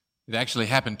It actually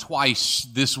happened twice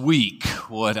this week,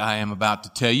 what I am about to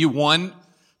tell you. One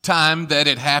time that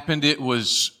it happened, it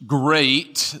was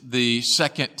great. The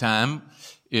second time,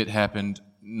 it happened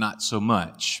not so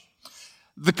much.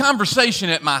 The conversation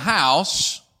at my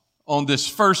house on this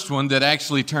first one that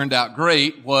actually turned out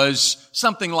great was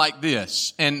something like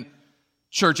this. And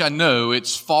church, I know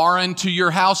it's foreign to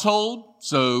your household,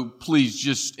 so please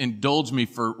just indulge me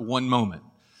for one moment.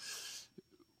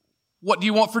 What do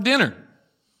you want for dinner?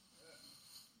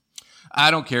 I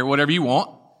don't care, whatever you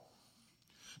want.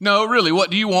 No, really,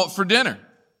 what do you want for dinner?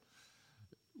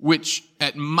 Which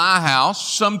at my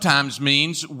house sometimes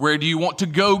means, where do you want to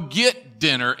go get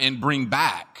dinner and bring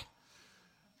back?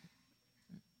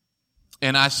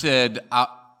 And I said,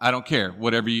 I don't care,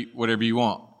 whatever you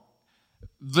want.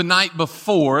 The night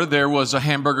before, there was a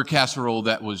hamburger casserole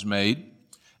that was made.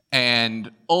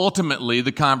 And ultimately,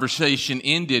 the conversation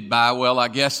ended by, well, I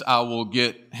guess I will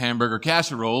get hamburger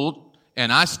casserole.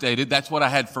 And I stated, that's what I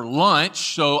had for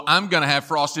lunch, so I'm going to have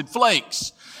Frosted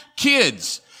Flakes.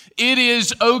 Kids, it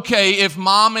is okay if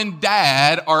mom and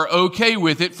dad are okay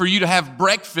with it for you to have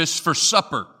breakfast for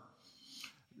supper.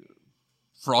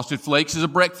 Frosted Flakes is a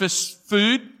breakfast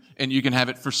food, and you can have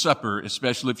it for supper,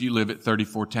 especially if you live at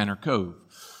 34 Tanner Cove.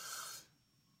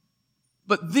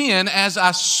 But then, as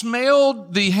I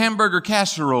smelled the hamburger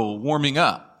casserole warming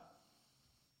up,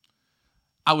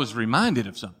 I was reminded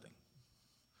of something.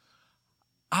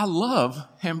 I love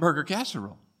hamburger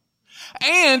casserole.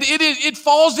 And it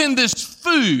falls in this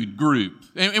food group.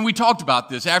 And we talked about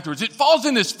this afterwards. It falls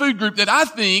in this food group that I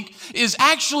think is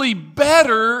actually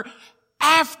better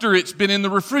after it's been in the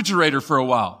refrigerator for a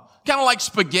while. Kind of like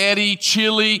spaghetti,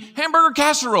 chili, hamburger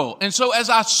casserole. And so as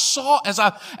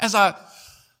I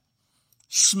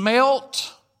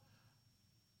smelt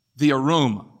the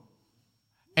aroma,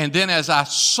 and then as I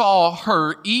saw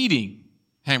her eating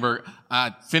hamburger,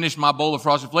 I finished my bowl of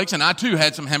Frosted Flakes, and I too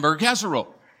had some hamburger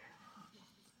casserole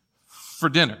for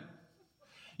dinner.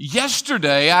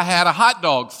 Yesterday, I had a hot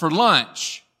dog for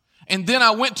lunch. And then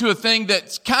I went to a thing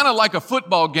that's kind of like a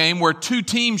football game where two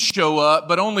teams show up,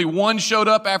 but only one showed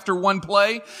up after one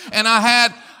play. And I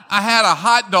had a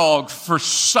hot dog for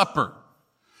supper.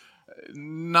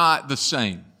 Not the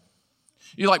same.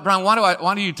 You're like, Brian,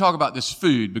 why do you talk about this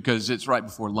food? Because it's right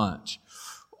before lunch.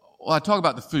 Well, I talk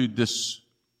about the food this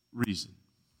reason.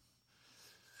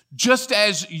 Just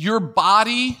as your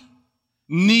body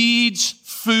needs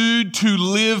food to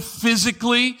live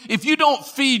physically, if you don't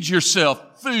feed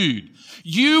yourself food,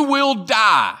 you will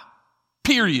die.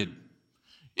 Period.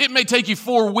 It may take you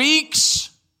 4 weeks.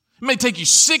 It may take you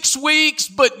 6 weeks,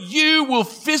 but you will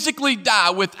physically die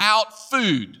without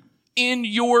food in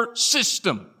your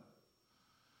system.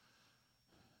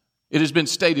 It has been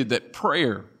stated that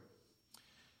prayer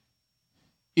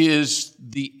is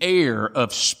the air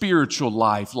of spiritual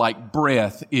life, like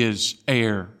breath is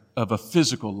air of a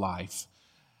physical life.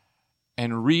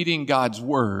 And reading God's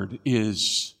Word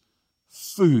is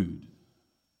food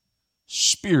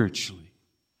spiritually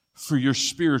for your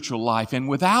spiritual life. And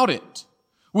without it,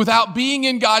 without being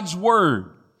in God's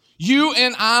Word, you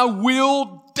and I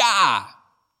will die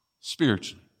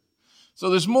spiritually. So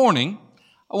this morning,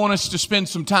 I want us to spend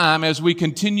some time as we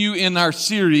continue in our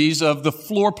series of the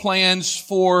floor plans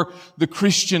for the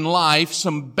Christian life,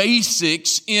 some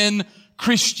basics in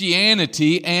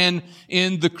Christianity and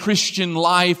in the Christian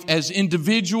life as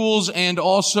individuals and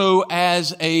also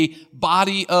as a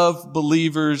body of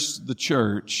believers, the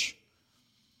church.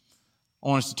 I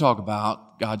want us to talk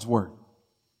about God's Word.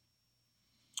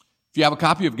 If you have a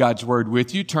copy of God's Word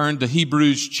with you, turn to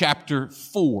Hebrews chapter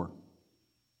 4.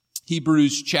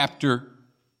 Hebrews chapter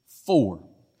 4.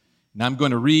 And I'm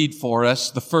going to read for us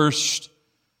the first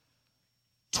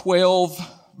 12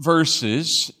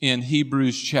 verses in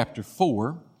Hebrews chapter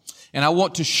 4. And I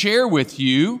want to share with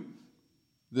you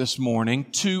this morning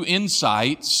 2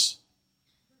 insights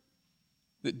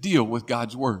that deal with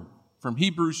God's Word from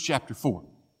Hebrews chapter 4.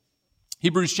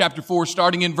 Hebrews chapter 4,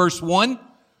 starting in verse 1.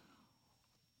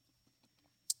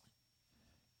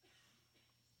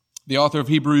 The author of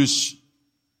Hebrews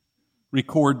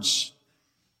records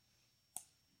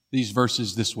these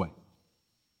verses this way.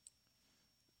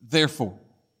 Therefore,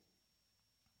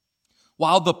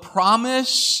 while the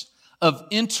promise of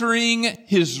entering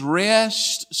His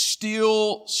rest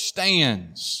still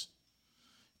stands.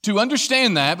 To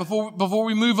understand that, before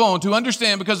we move on, to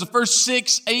understand, because the first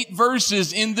 6-8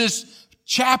 verses in this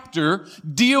chapter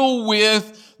deal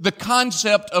with the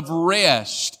concept of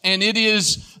rest. And it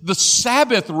is the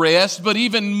Sabbath rest, but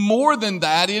even more than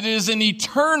that, it is an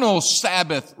eternal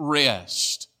Sabbath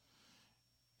rest.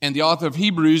 And the author of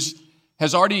Hebrews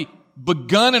has already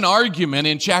begun an argument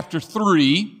in chapter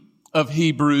 3 of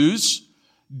Hebrews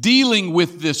dealing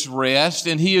with this rest,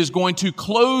 and he is going to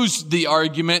close the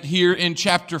argument here in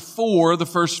chapter 4, the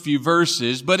first few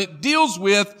verses, but it deals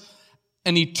with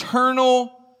an eternal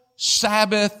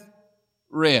Sabbath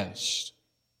rest.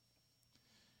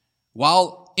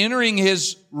 While entering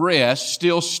his rest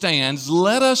still stands,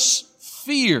 let us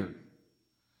fear,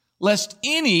 lest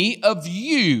any of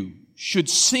you should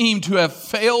seem to have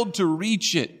failed to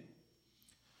reach it.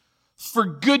 For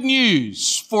good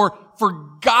news, for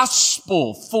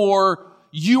gospel, for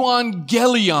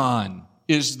euangelion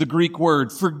is the Greek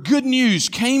word. For good news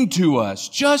came to us,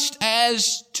 just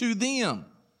as to them.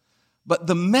 But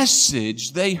the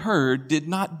message they heard did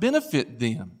not benefit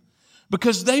them,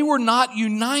 because they were not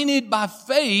united by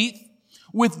faith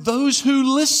with those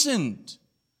who listened.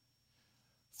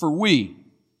 For we,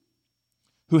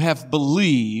 who have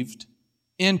believed,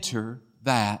 enter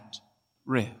that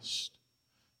rest.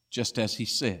 Just as he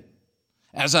said,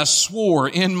 as I swore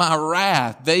in my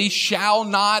wrath, they shall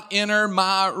not enter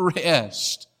my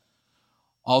rest.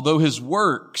 Although his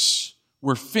works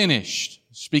were finished,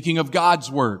 speaking of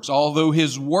God's works, although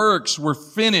his works were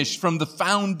finished from the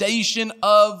foundation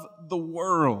of the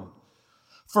world.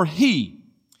 For he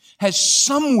has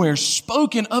somewhere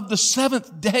spoken of the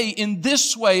seventh day in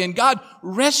this way, and God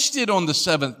rested on the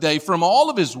seventh day from all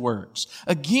of his works.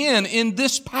 Again, in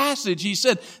this passage, he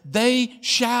said, they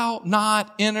shall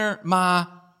not enter my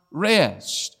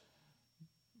rest.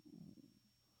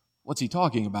 What's he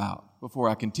talking about? Before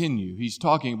I continue, he's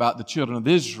talking about the children of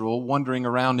Israel wandering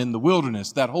around in the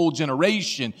wilderness, that whole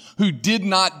generation who did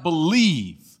not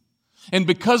believe. And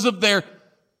because of their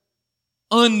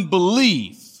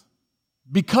unbelief,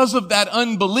 because of that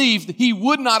unbelief, he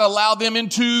would not allow them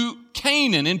into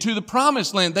Canaan, into the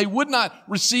promised land. They would not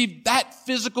receive that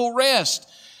physical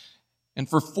rest. And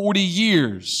for 40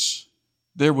 years,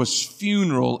 there was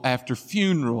funeral after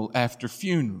funeral after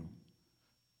funeral,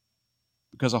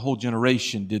 because a whole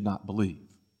generation did not believe.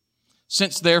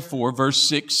 Since therefore, verse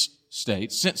 6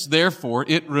 states, since therefore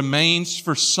it remains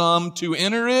for some to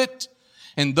enter it,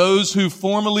 and those who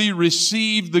formerly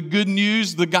received the good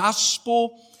news, the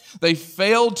gospel, they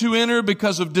failed to enter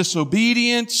because of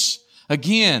disobedience.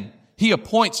 Again, he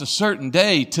appoints a certain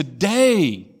day,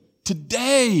 today,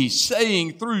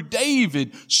 saying through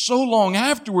David so long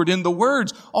afterward in the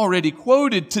words already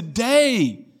quoted,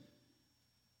 today.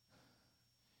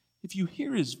 If you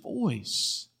hear his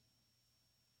voice,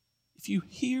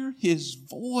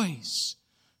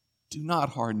 do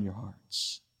not harden your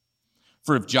hearts.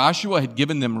 For if Joshua had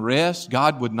given them rest,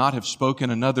 God would not have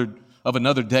spoken of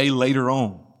another day later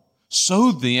on.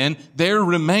 So then, there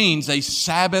remains a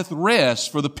Sabbath rest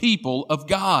for the people of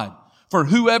God. For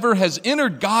whoever has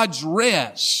entered God's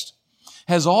rest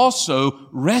has also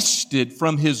rested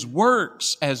from his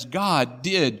works as God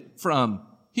did from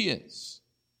his.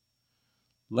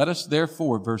 Let us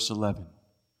therefore, verse 11,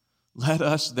 let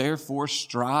us therefore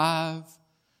strive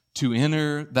to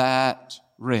enter that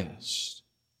rest,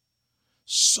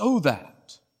 so that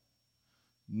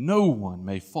no one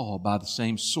may fall by the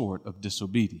same sort of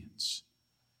disobedience.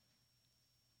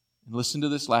 And listen to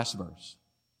this last verse.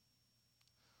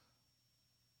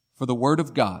 For the word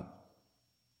of God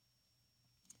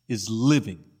is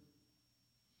living.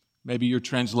 Maybe your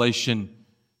translation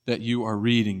that you are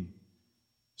reading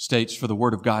states, for the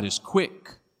word of God is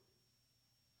quick.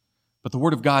 But the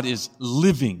word of God is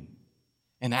living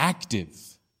and active.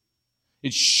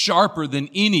 It's sharper than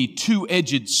any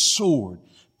two-edged sword,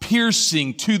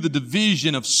 piercing to the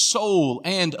division of soul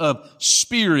and of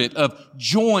spirit, of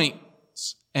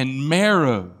joints and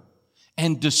marrow,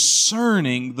 and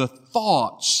discerning the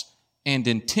thoughts and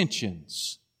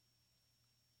intentions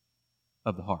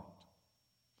of the heart.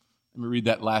 Let me read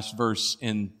that last verse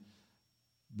in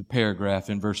the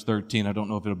paragraph in verse 13. I don't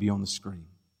know if it'll be on the screen.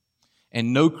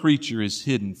 And no creature is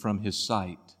hidden from his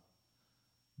sight,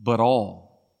 but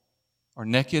all are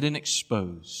naked and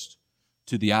exposed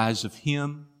to the eyes of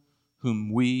him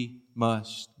whom we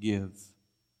must give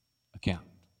account.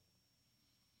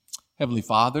 Heavenly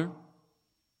Father,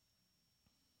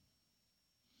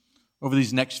 over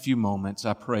these next few moments,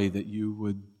 I pray that you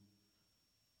would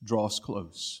draw us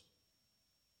close.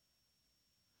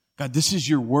 God, this is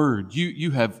your word.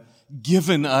 You have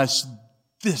given us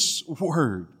this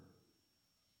word.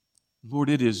 Lord,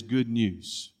 it is good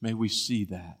news. May we see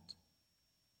that.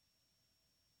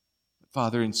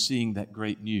 Father, in seeing that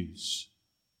great news,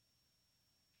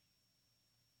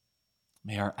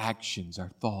 may our actions,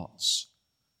 our thoughts,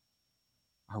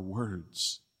 our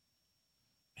words,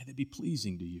 may they be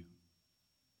pleasing to you.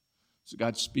 So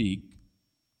God, speak.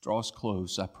 Draw us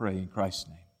close, I pray in Christ's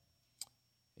name.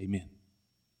 Amen.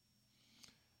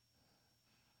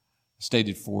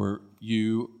 stated for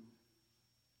you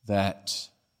that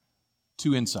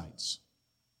two insights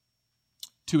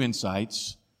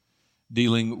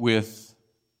dealing with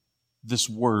this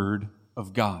Word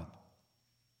of God.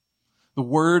 The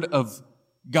Word of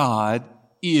God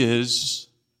is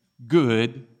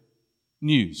good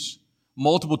news.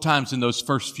 Multiple times in those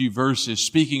first few verses,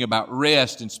 speaking about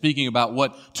rest and speaking about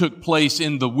what took place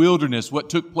in the wilderness, what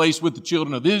took place with the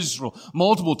children of Israel.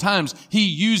 Multiple times he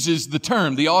uses the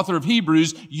term, the author of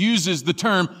Hebrews uses the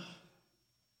term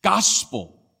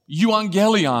gospel,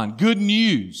 euangelion, good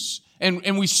news.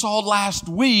 And we saw last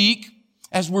week,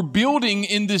 as we're building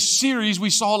in this series, we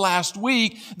saw last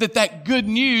week that good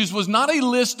news was not a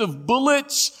list of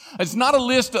bullets. It's not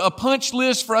a punch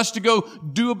list for us to go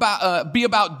be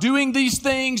about doing these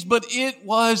things, but it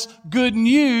was good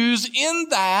news in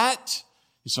that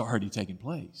it's already taken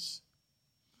place.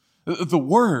 The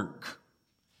work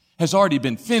has already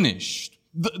been finished.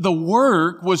 The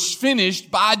work was finished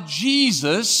by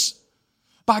Jesus,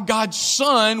 by God's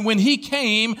Son, when He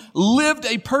came, lived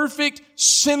a perfect,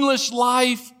 sinless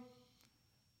life,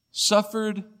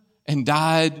 suffered and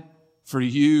died for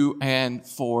you and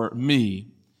for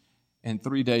me, and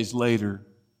 3 days later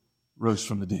rose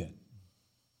from the dead.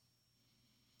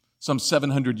 Some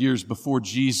 700 years before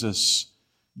Jesus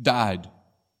died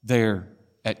there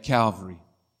at Calvary,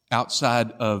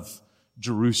 outside of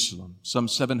Jerusalem, some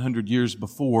 700 years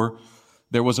before,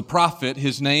 there was a prophet.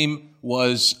 His name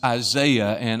was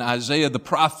Isaiah, and Isaiah the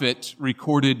prophet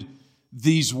recorded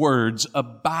these words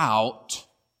about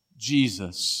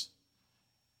Jesus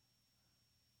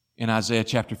in Isaiah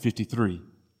chapter 53.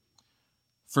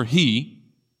 For he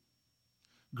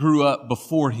grew up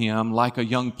before him like a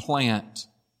young plant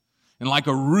and like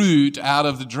a root out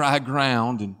of the dry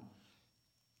ground, and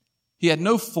he had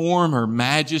no form or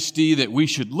majesty that we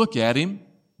should look at him,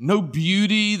 no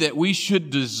beauty that we should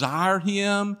desire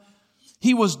him.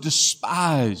 He was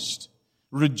despised,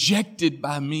 rejected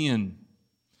by men.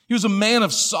 He was a man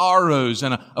of sorrows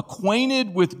and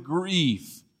acquainted with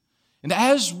grief. And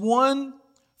as one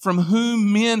from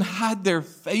whom men hide their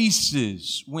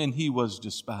faces when he was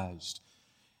despised,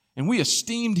 and we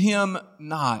esteemed him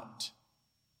not.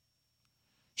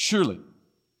 Surely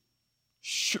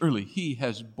he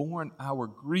has borne our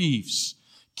griefs,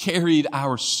 carried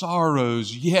our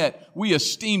sorrows, yet we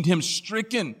esteemed him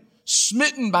stricken,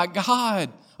 smitten by God,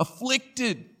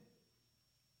 afflicted.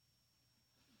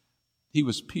 He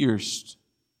was pierced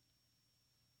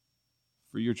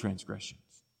for your transgressions.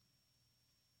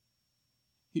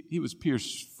 He was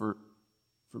pierced for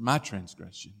my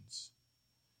transgressions.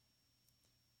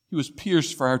 He was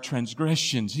pierced for our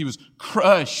transgressions. He was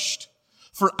crushed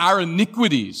for our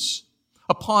iniquities.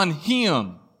 Upon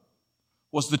him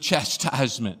was the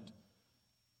chastisement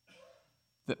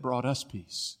that brought us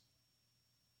peace.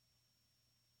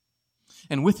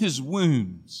 And with his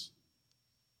wounds,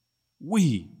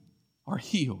 we are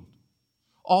healed.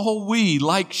 All we,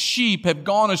 like sheep, have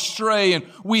gone astray, and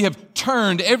we have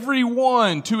turned every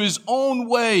one to his own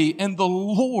way, and the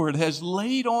Lord has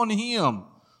laid on him,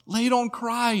 laid on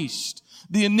Christ,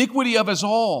 the iniquity of us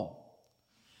all.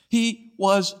 He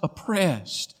was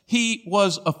oppressed. He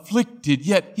was afflicted,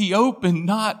 yet he opened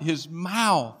not his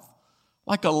mouth.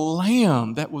 Like a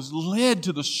lamb that was led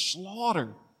to the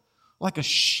slaughter, like a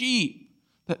sheep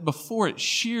that before it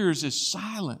shears is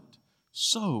silent,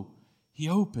 so he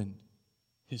opened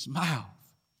his mouth.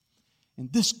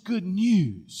 And this good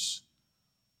news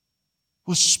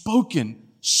was spoken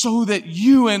so that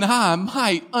you and I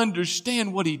might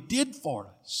understand what he did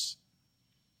for us.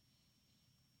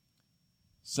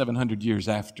 700 years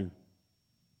after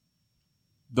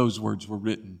those words were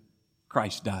written,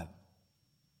 Christ died.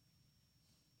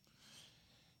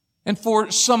 And for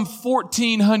some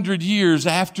 1,400 years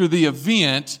after the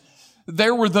event,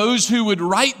 there were those who would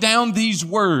write down these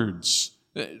words.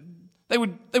 They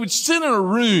would sit in a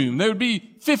room. There would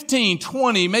be 15,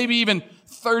 20, maybe even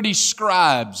 30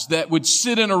 scribes that would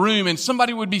sit in a room, and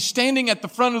somebody would be standing at the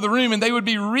front of the room, and they would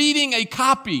be reading a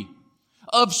copy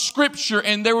of Scripture,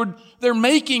 and they're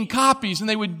making copies, and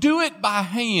they would do it by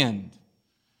hand.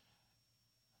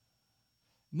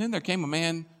 And then there came a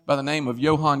man by the name of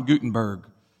Johann Gutenberg.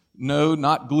 No,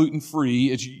 not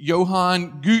gluten-free. It's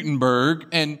Johann Gutenberg.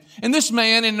 And this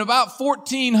man, in about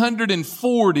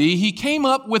 1440, he came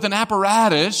up with an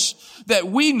apparatus that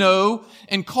we know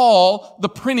and call the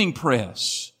printing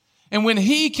press. And when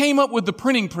he came up with the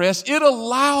printing press, it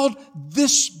allowed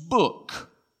this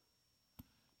book,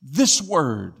 this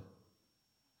word,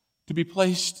 to be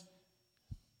placed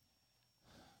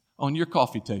on your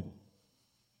coffee table,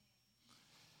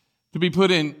 to be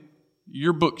put in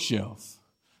your bookshelf,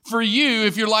 For you,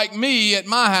 if you're like me at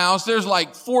my house, there's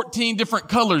like 14 different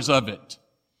colors of it.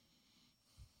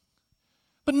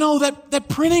 But no, that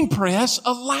printing press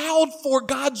allowed for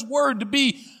God's Word to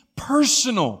be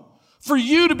personal, for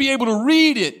you to be able to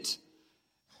read it.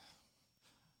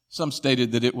 Some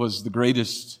stated that it was the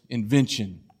greatest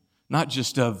invention, not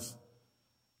just of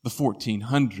the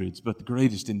 1400s, but the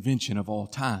greatest invention of all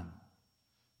time,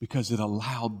 because it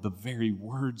allowed the very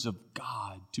words of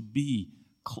God to be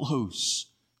close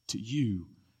to you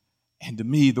and to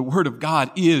me. The Word of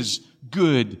God is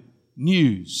good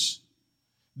news.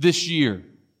 This year,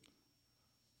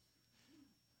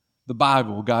 the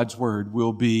Bible, God's Word,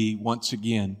 will be once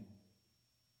again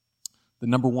the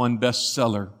number one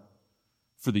bestseller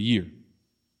for the year.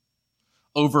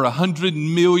 Over 100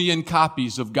 million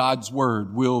copies of God's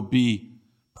Word will be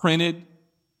printed,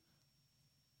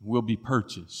 will be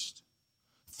purchased.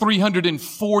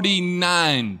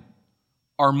 349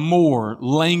 or more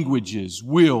languages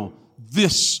will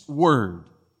this Word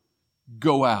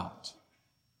go out.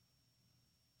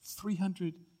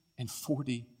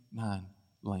 349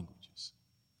 languages.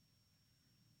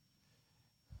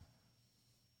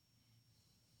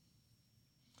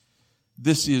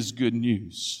 This is good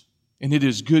news. And it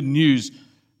is good news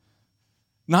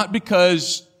not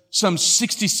because some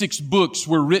 66 books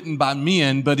were written by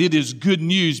men, but it is good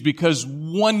news because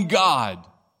one God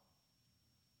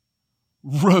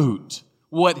wrote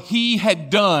what He had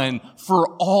done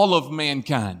for all of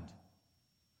mankind.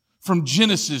 From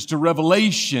Genesis to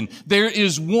Revelation, there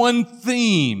is one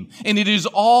theme, and it is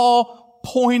all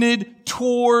pointed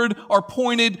toward or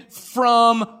pointed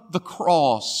from the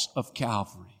cross of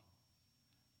Calvary.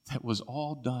 That was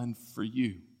all done for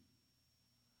you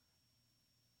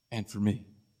and for me.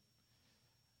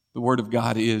 The Word of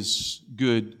God is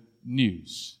good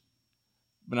news.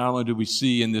 But not only do we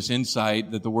see in this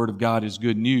insight that the Word of God is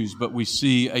good news, but we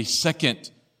see a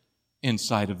second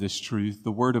insight of this truth.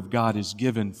 The Word of God is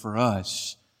given for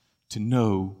us to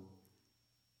know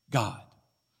God.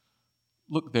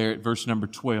 Look there at verse number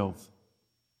 12.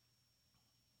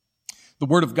 The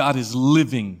Word of God is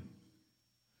living.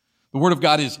 The Word of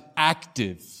God is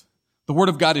active. The Word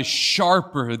of God is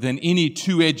sharper than any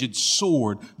two-edged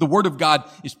sword. The Word of God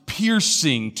is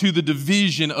piercing to the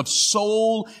division of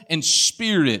soul and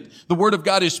spirit. The Word of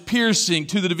God is piercing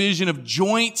to the division of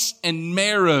joints and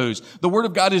marrows. The Word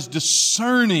of God is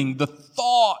discerning the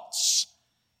thoughts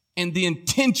and the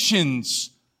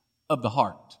intentions of the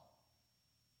heart.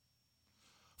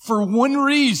 For one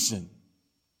reason,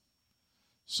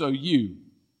 so you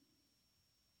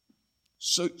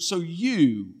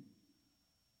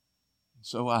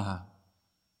so I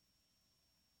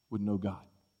would know God.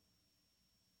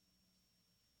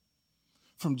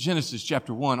 From Genesis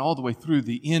chapter 1 all the way through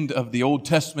the end of the Old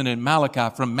Testament in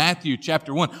Malachi, from Matthew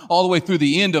chapter 1 all the way through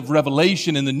the end of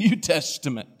Revelation in the New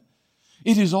Testament,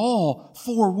 it is all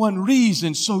for one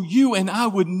reason, so you and I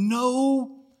would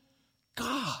know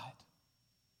God.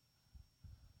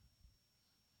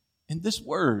 And this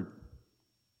Word,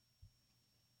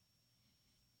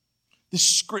 this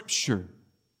Scripture,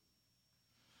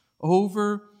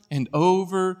 over and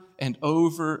over and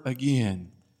over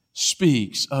again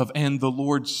speaks of, and the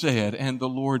Lord said, and the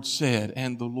Lord said,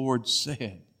 and the Lord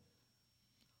said.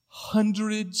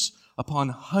 Hundreds upon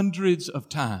hundreds of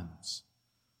times.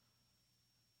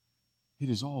 It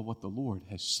is all what the Lord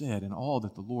has said and all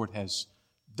that the Lord has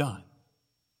done.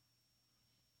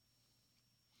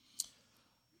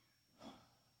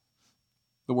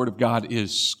 The Word of God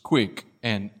is quick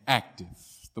and active.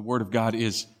 The Word of God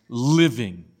is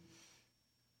living.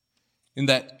 In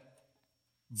that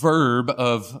verb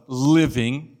of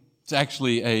living, it's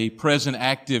actually a present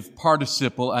active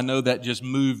participle. I know that just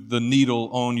moved the needle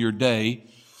on your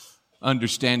day,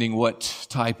 understanding what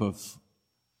type of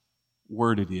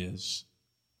word it is.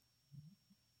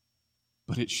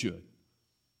 But it should.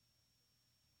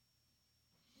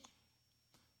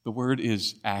 The Word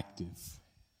is active.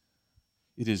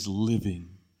 It is living.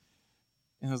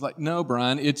 And I was like, no,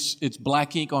 Brian, it's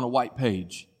black ink on a white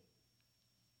page.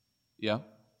 Yeah,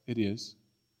 it is.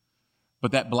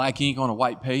 But that black ink on a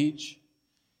white page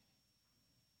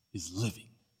is living.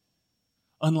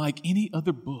 Unlike any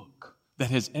other book that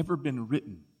has ever been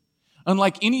written,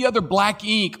 unlike any other black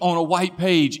ink on a white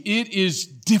page, it is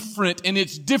different, and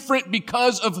it's different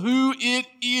because of who it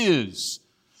is.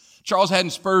 Charles Haddon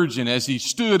Spurgeon, as he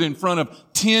stood in front of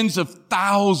tens of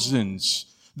thousands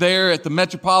there at the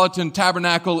Metropolitan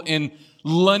Tabernacle in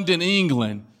London,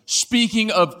 England,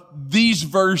 speaking of these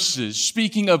verses,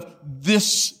 speaking of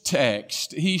this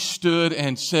text, he stood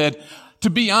and said, to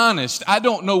be honest, I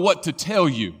don't know what to tell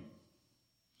you.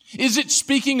 Is it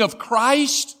speaking of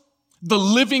Christ? The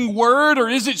living Word, or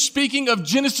is it speaking of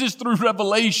Genesis through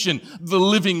Revelation, the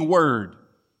living Word?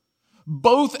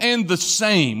 Both and the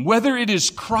same. Whether it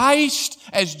is Christ,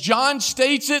 as John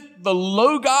states it, the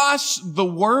Logos, the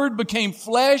Word became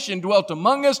flesh and dwelt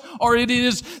among us, or it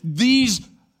is these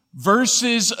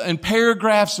verses and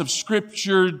paragraphs of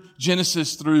Scripture,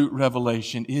 Genesis through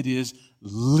Revelation. It is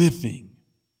living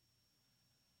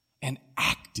and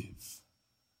active.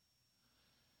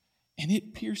 And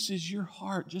it pierces your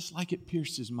heart just like it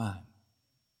pierces mine.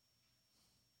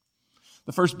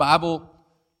 The first Bible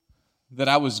that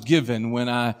I was given when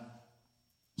I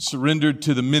surrendered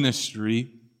to the ministry,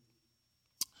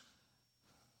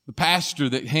 the pastor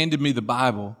that handed me the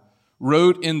Bible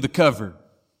wrote in the cover,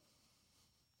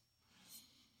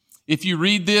 "If you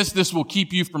read this, this will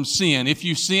keep you from sin. If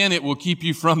you sin, it will keep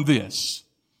you from this.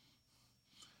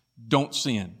 Don't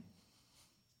sin."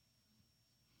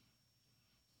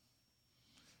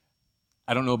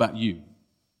 I don't know about you.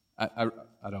 I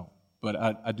don't. But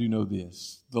I do know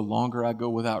this. The longer I go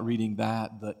without reading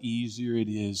that, the easier it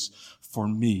is for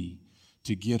me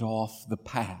to get off the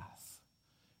path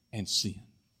and sin.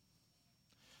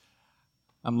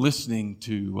 I'm listening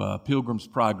to Pilgrim's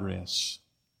Progress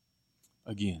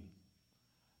again.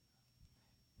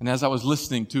 And as I was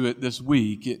listening to it this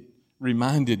week, it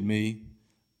reminded me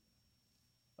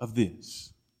of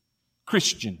this.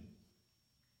 Christian,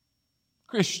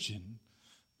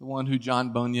 the one who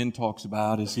John Bunyan talks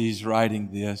about as he's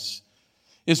writing this,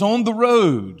 is on the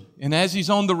road. And as he's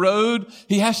on the road,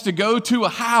 he has to go to a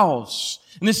house.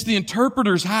 And it's the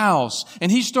interpreter's house.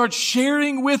 And he starts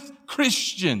sharing with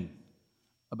Christian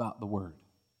about the Word.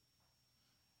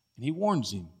 And he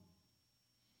warns him.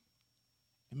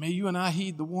 And may you and I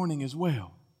heed the warning as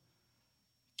well.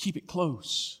 Keep it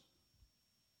close.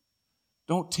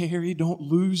 Don't tarry, don't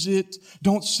lose it,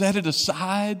 don't set it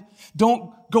aside,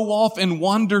 don't go off and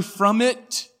wander from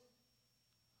it.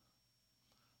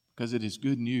 Because it is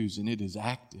good news and it is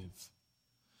active.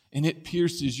 And it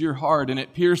pierces your heart and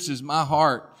it pierces my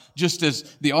heart. Just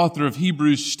as the author of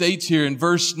Hebrews states here in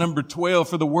verse number 12,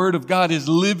 "For the Word of God is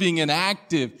living and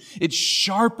active. It's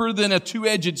sharper than a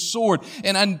two-edged sword."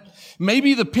 And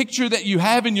maybe the picture that you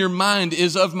have in your mind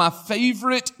is of my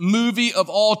favorite movie of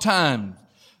all time,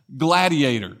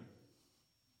 Gladiator.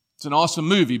 It's an awesome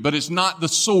movie, but it's not the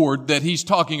sword that he's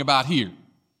talking about here.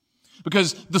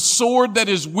 Because the sword that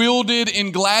is wielded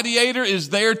in Gladiator is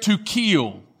there to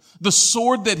kill. The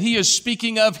sword that he is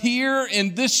speaking of here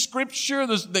in this scripture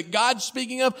that God's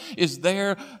speaking of is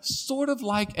there sort of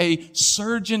like a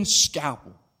surgeon's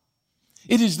scalpel.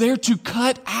 It is there to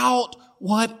cut out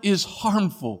what is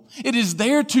harmful. It is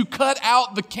there to cut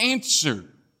out the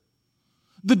cancer,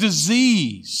 the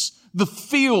disease, the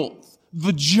filth,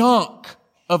 the junk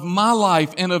of my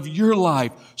life and of your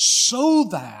life, so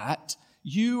that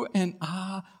you and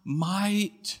I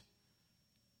might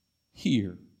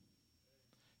hear.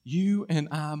 You and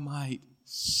I might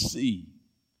see.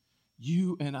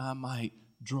 You and I might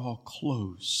draw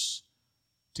close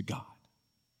to God.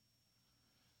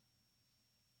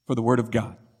 For the Word of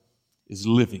God is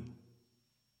living,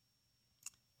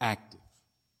 active,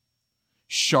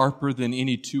 sharper than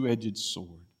any two-edged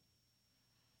sword.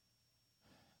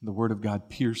 The Word of God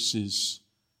pierces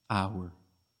our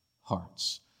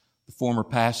hearts. The former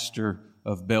pastor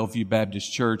of Bellevue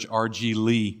Baptist Church, R.G.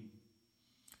 Lee,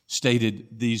 stated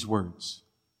these words: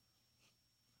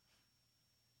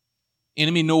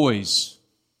 "Enemy noise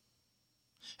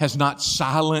has not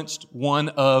silenced one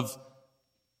of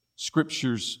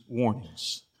Scripture's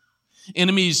warnings.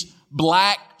 Enemy's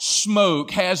black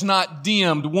smoke has not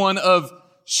dimmed one of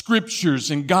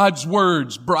Scripture's and God's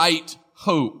Word's bright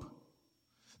hope.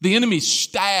 The enemy's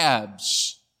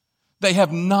stabs, they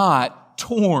have not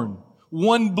torn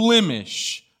one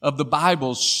blemish of the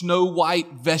Bible's snow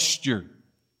white vesture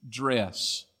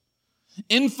dress.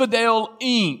 Infidel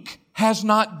ink has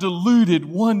not diluted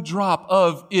one drop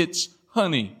of its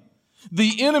honey.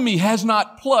 The enemy has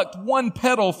not plucked one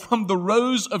petal from the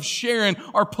rose of Sharon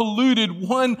or polluted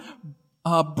one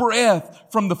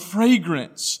breath from the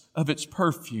fragrance of its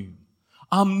perfume.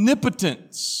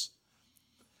 Omnipotence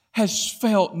has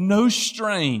felt no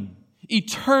strain.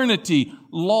 Eternity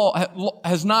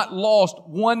has not lost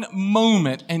one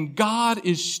moment, and God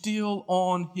is still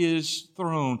on His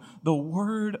throne. The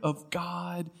Word of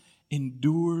God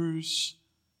endures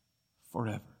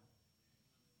forever."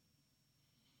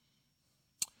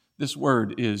 This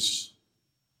Word is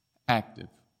active.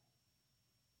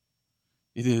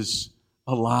 It is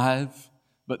alive,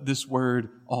 but this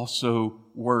Word also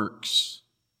works.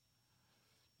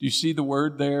 Do you see the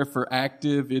word there for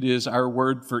active? It is our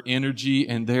word for energy,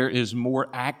 and there is more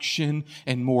action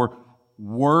and more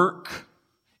work.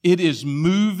 It is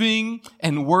moving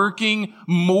and working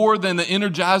more than the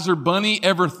Energizer Bunny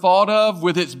ever thought of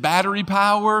with its battery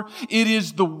power. It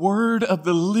is the Word of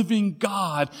the living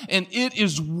God, and it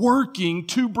is working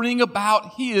to bring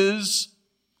about His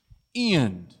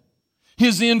end.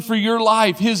 His end for your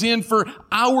life, His end for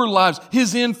our lives,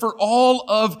 His end for all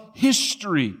of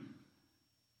history,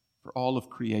 for all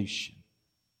of creation.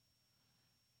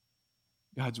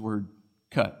 God's Word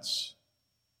cuts.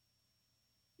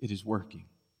 It is working.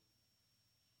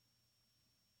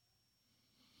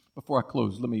 Before I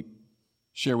close, let me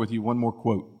share with you one more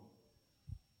quote.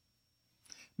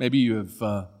 Maybe you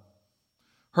have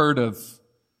heard of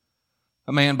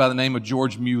a man by the name of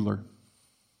George Mueller.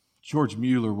 George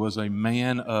Mueller was a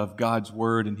man of God's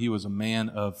Word, and he was a man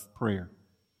of prayer.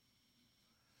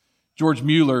 George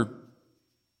Mueller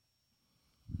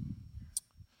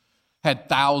had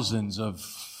thousands of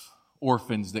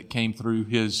orphans that came through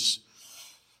his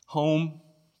home,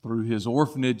 through his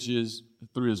orphanage,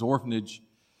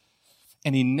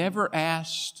 and he never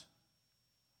asked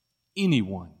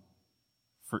anyone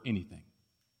for anything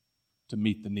to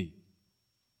meet the need.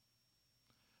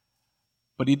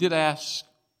 But he did ask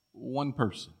one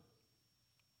person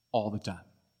all the time: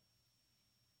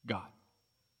 God.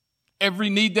 Every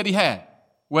need that he had,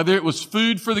 whether it was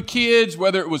food for the kids,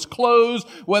 whether it was clothes,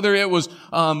 whether it was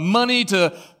money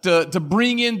to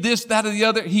bring in this, that, or the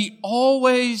other, he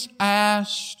always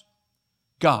asked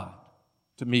God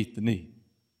to meet the need.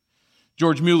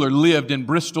 George Mueller lived in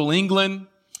Bristol, England,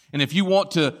 and if you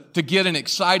want to get an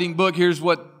exciting book, here's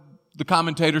what the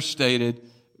commentator stated.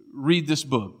 Read this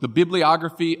book, The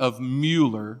Bibliography of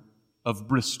Mueller of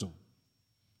Bristol.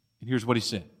 And here's what he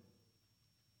said.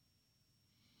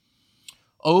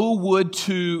 Oh, would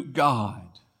to God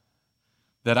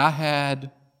that I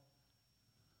had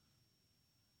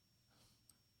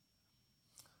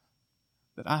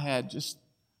just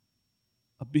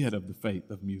a bit of the faith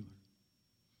of Mueller.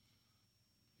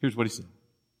 Here's what he said.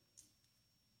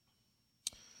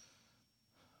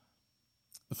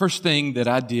 The first thing that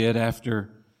I did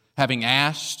after having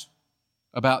asked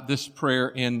about this prayer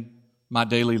in my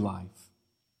daily life,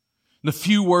 the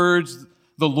few words,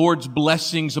 the Lord's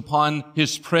blessings upon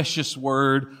His precious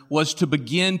Word, was to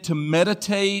begin to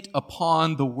meditate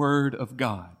upon the Word of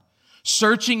God,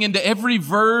 searching into every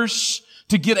verse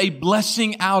to get a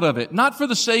blessing out of it, not for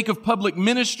the sake of public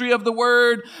ministry of the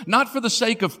Word, not for the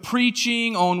sake of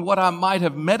preaching on what I might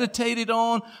have meditated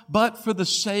on, but for the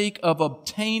sake of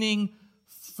obtaining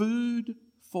food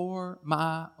for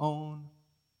my own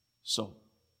soul.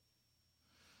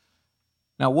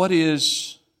 Now, what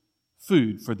is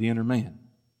food for the inner man?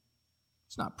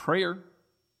 It's not prayer,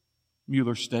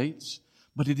 Mueller states,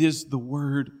 but it is the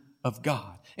Word of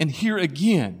God. And here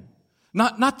again,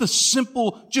 not the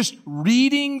simple just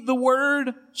reading the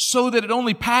Word so that it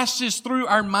only passes through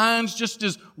our minds just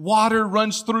as water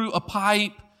runs through a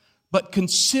pipe, but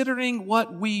considering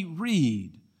what we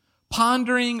read,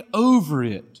 pondering over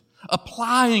it,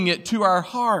 applying it to our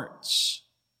hearts.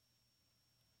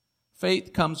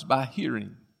 Faith comes by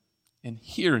hearing, and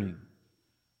hearing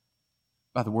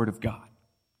by the Word of God.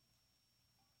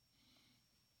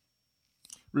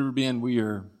 Riverbend, we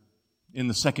are in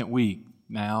the second week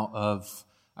now of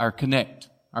our Connect,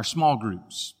 our small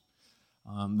groups,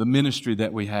 the ministry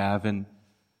that we have. And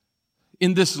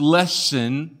in this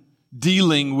lesson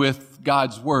dealing with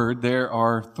God's Word, there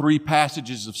are 3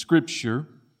 passages of Scripture.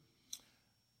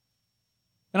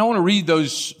 And I want to read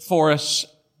those for us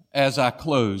as I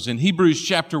close. In Hebrews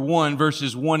chapter 1,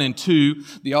 verses 1 and 2,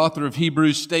 the author of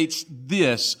Hebrews states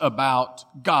this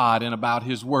about God and about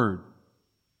His Word.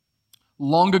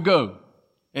 Long ago,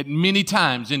 at many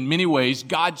times, in many ways,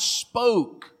 God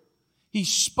spoke. He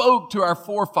spoke to our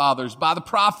forefathers by the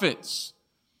prophets.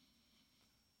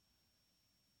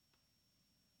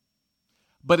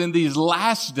 But in these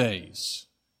last days,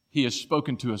 He has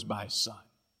spoken to us by His Son.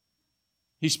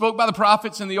 He spoke by the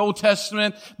prophets in the Old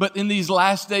Testament, but in these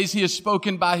last days He has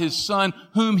spoken by His Son,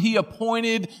 whom He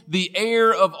appointed the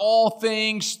heir of all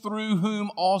things, through whom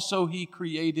also He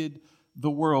created the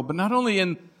world. But not only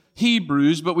in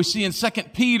Hebrews, but we see in 2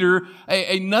 Peter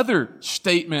another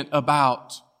statement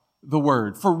about the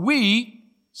Word. For we,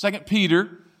 2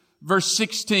 Peter, verse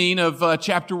 16 of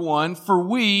chapter 1, for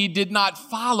we did not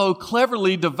follow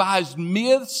cleverly devised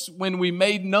myths when we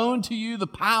made known to you the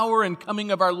power and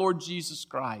coming of our Lord Jesus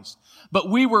Christ, but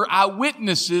we were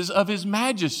eyewitnesses of His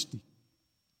majesty.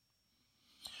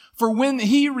 For when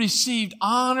He received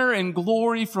honor and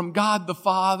glory from God the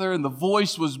Father, and the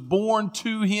voice was borne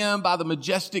to Him by the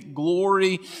majestic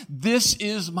glory, "This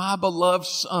is my beloved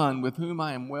Son, with whom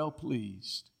I am well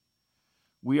pleased."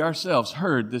 we ourselves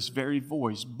heard this very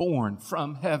voice born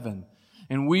from heaven,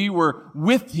 and we were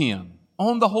with Him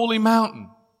on the holy mountain.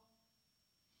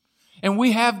 And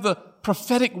we have the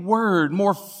prophetic word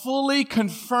more fully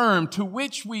confirmed, to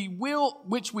which we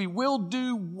will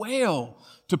do well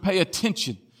to pay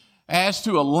attention, as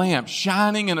to a lamp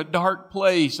shining in a dark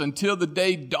place until the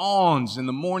day dawns and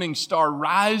the morning star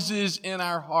rises in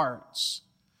our hearts.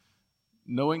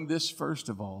 Knowing this, first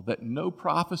of all, that no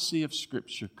prophecy of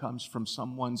Scripture comes from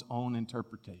someone's own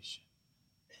interpretation.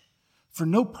 For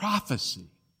no prophecy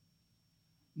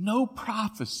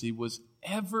was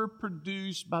ever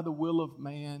produced by the will of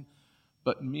man,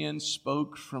 but men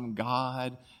spoke from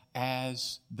God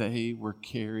as they were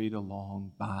carried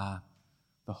along by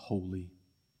the Holy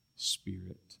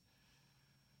Spirit.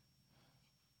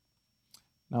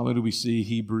 Not only do we see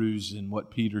Hebrews and what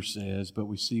Peter says, but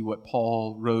we see what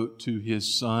Paul wrote to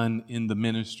his son in the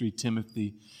ministry,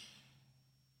 Timothy.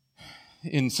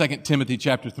 In 2 Timothy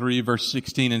chapter 3, verse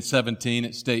 16 and 17,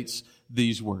 it states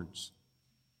these words.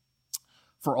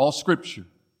 For all Scripture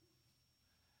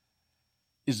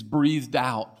is breathed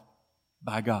out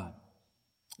by God.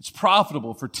 It's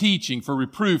profitable for teaching, for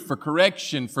reproof, for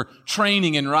correction, for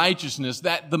training in righteousness,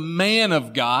 that the man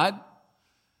of God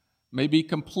may be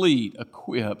complete,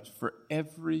 equipped for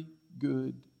every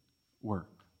good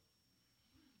work.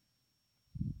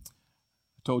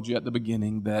 I told you at the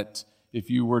beginning that if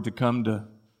you were to come to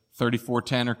 34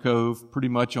 Tanner Cove, pretty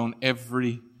much on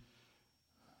every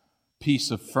piece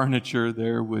of furniture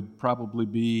there would probably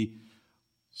be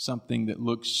something that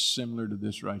looks similar to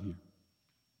this right here.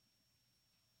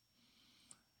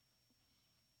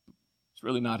 It's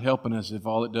really not helping us if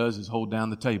all it does is hold down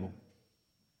the table.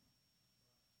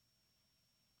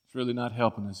 It's really not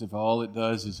helping us if all it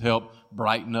does is help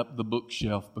brighten up the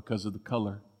bookshelf because of the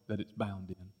color that it's bound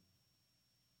in.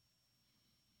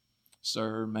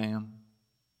 Sir, ma'am,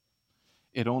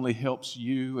 it only helps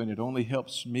you and it only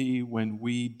helps me when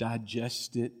we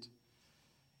digest it,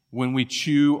 when we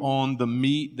chew on the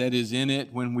meat that is in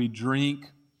it, when we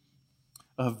drink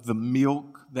of the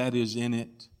milk that is in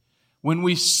it, when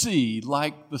we see,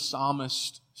 like the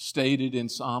psalmist stated in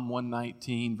Psalm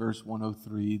 119, verse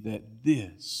 103, that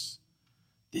this,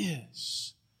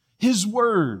 His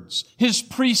words, His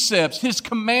precepts, His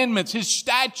commandments, His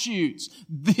statutes,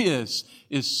 this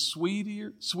is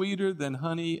sweeter than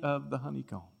honey of the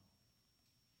honeycomb.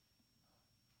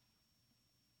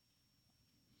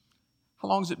 How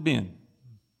long has it been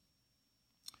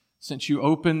since you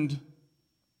opened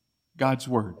God's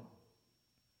Word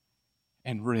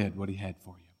and read what He had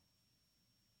for you?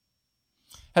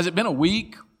 Has it been a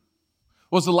week?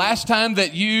 Was the last time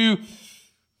that you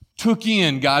took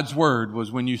in God's Word was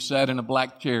when you sat in a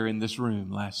black chair in this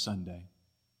room last Sunday?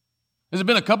 Has it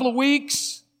been a couple of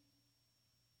weeks?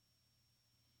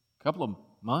 A couple of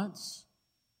months?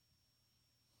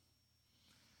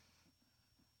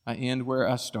 I end where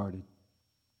I started.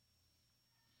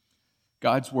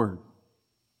 God's Word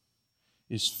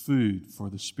is food for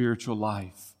the spiritual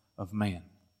life of man.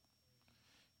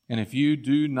 And if you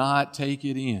do not take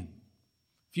it in,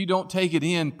 if you don't take it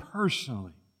in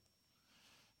personally,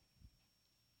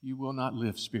 you will not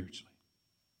live spiritually.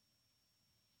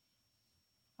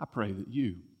 I pray that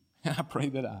you, and I pray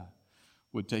that I,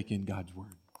 would take in God's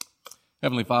Word.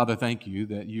 Heavenly Father, thank you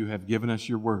that you have given us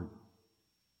your Word.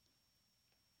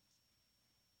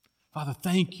 Father,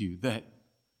 thank you that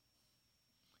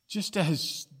just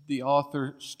as the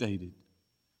author stated,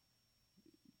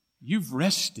 you've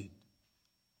rested.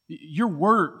 Your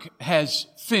work has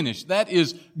finished. That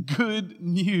is good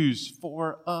news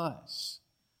for us.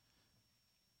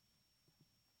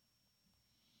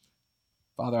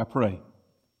 Father, I pray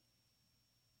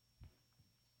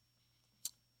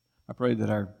that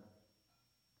our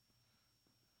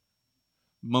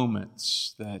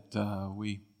moments that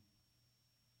we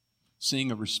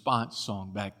sing a response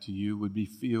song back to you would be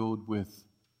filled with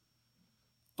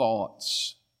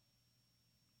thoughts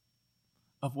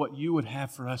of what you would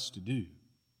have for us to do.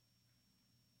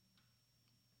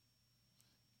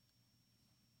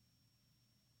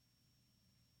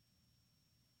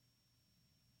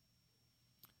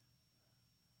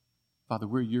 Father,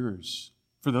 we're yours.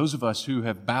 For those of us who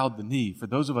have bowed the knee, for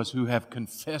those of us who have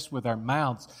confessed with our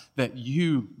mouths that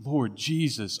you, Lord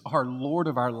Jesus, are Lord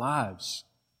of our lives,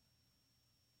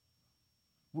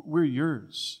 we're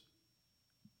yours.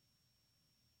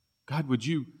 God, would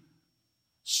you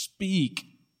speak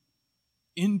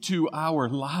into our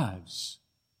lives?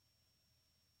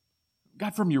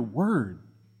 God, from your word,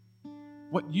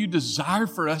 what you desire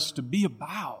for us to be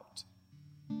about.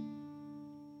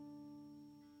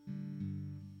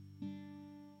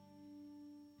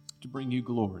 To bring you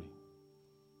glory.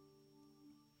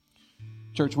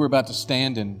 Church, we're about to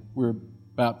stand and we're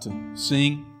about to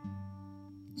sing.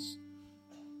 It's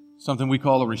something we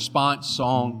call a response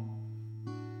song.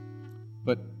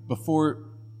 But before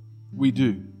we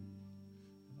do,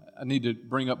 I need to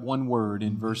bring up one word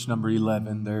in verse number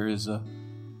 11. There's a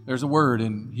word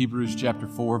in Hebrews chapter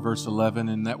 4, verse 11,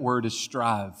 and that word is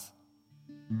strive.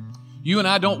 You and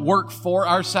I don't work for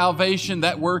our salvation.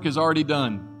 That work is already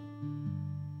done.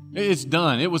 It's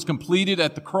done. It was completed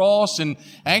at the cross, and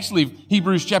actually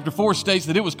Hebrews chapter 4 states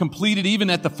that it was completed even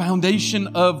at the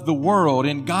foundation of the world.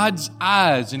 In God's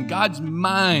eyes, in God's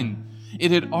mind,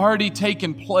 it had already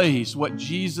taken place what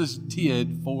Jesus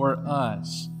did for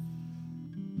us.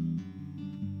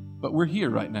 But we're here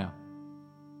right now.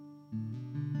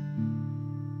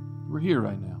 We're here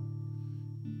right now.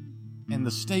 And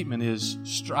the statement is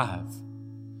strive.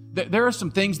 There are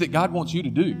some things that God wants you to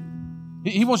do.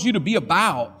 He wants you to be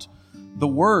about the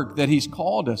work that He's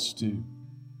called us to.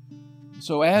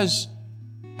 So as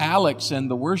Alex and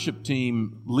the worship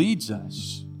team leads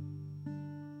us,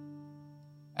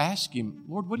 ask Him,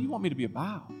 Lord, what do you want me to be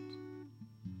about?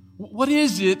 What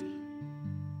is it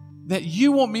that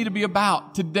you want me to be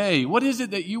about today? What is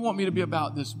it that you want me to be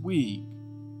about this week?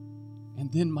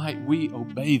 And then might we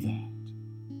obey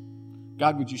that?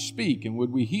 God, would you speak and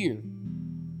would we hear?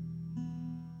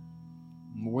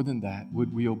 More than that,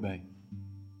 would we obey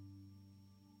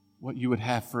what you would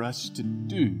have for us to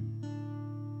do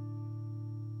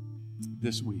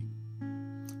this week?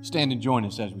 Stand and join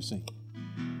us as we sing.